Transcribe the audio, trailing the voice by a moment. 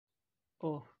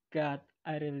Oh God,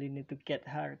 I really need to get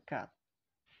haircut.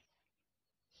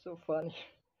 So funny.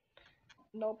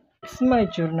 Nope. It's my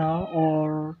journal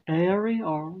or diary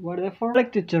or whatever. I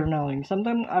like to journaling.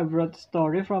 Sometimes I write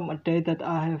story from a day that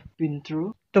I have been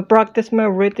through. To practice my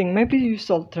reading, maybe you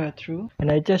should try through.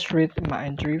 And I just read my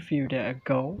entry few days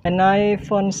ago. And I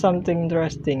found something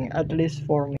interesting, at least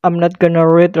for me. I'm not gonna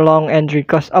read a long entry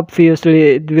because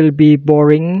obviously it will be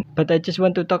boring. But I just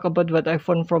want to talk about what I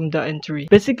found from the entry.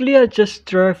 Basically, I just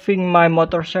driving my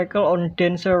motorcycle on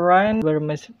Dancer Rhine where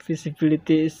my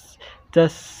visibility is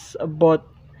just about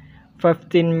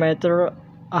 15 meters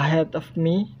ahead of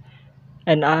me,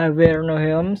 and I wear no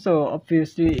helm, so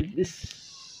obviously it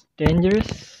is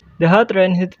dangerous. The hard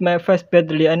rain hit my face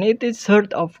badly, and it is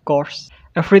hurt, of course.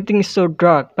 Everything is so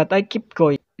dark, but I keep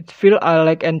going. It feels I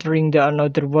like entering the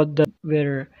another world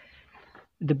where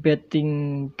the bad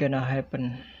thing gonna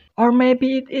happen. Or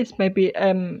maybe it is. Maybe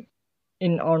I'm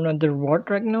in another world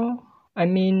right now. I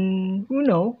mean, who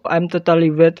know? I'm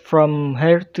totally wet from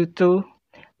head to toe,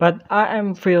 but I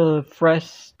am feel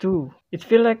fresh too. It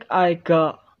feel like I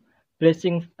got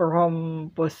blessing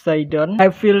from Poseidon. I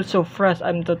feel so fresh.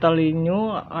 I'm totally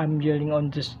new. I'm yelling on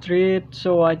the street,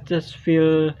 so I just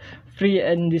feel free,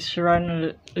 and this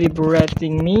run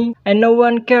liberating me. And no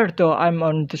one cares though I'm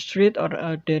on the street or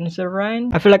a dancer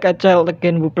rain. I feel like a child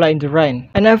again who play in the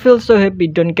rain. And I feel so happy,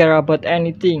 don't care about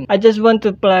anything. I just want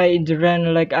to play in the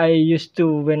rain like I used to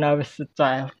when I was a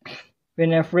child.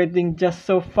 When everything just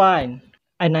so fine.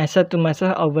 And I said to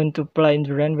myself I want to play in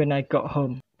the rain when I got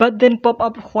home. But then pop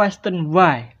up question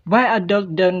why? Why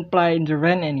adults don't play in the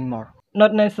rain anymore?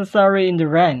 Not necessary in the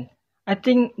rain. I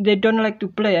think they don't like to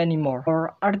play anymore.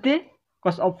 Or are they?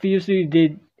 Because obviously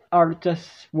they are just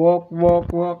walk,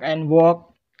 walk, walk and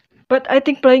walk. But I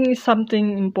think playing is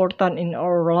something important in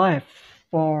our life.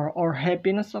 For our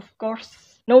happiness, of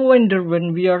course. No wonder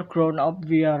when we are grown up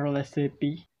we are less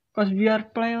happy. Because we are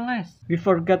playing less. We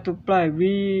forget to play.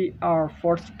 We are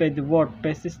forced by the world,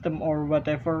 by system or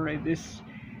whatever it is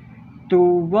to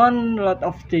one lot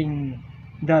of things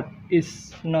that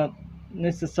is not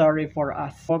necessary for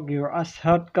us. Your us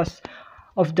hurt because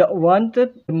of the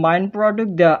wanted the mind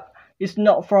product that is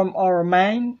not from our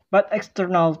mind but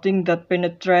external thing that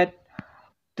penetrate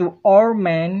to our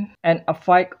mind and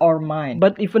affect our mind.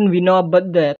 But even we know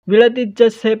about that, we let it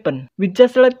just happen. We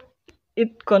just let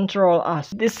it control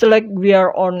us. It's like we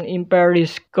are on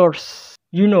Imperius course.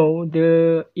 You know,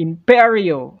 the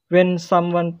Imperio. When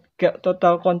someone get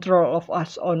total control of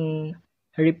us on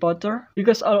Harry Potter.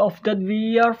 Because all of that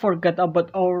we are forget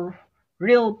about our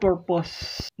real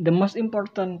purpose. The most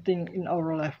important thing in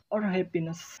our life, our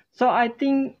happiness. So I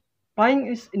think playing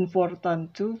is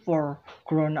important too for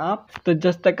grown up to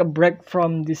just take a break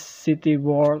from this city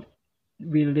world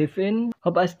we live in.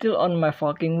 Hope I still on my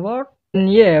fucking work.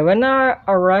 And yeah, when I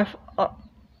arrived at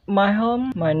my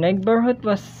home, my neighborhood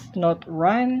was not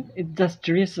rain, it just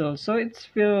drizzle. So it's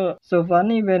feel so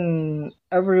funny when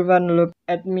everyone look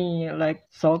at me like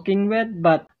soaking wet,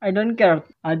 but I don't care.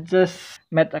 I just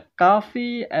made a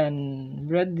coffee and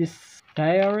read this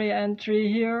diary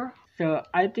entry here. So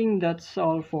I think that's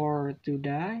all for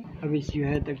today. I wish you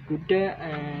had a good day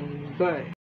and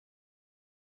bye.